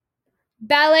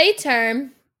Ballet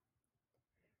term,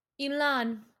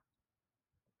 Elan.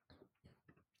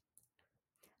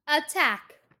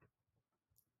 Attack.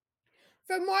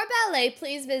 For more ballet,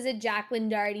 please visit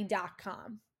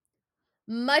JacklynDougherty.com.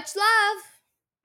 Much love!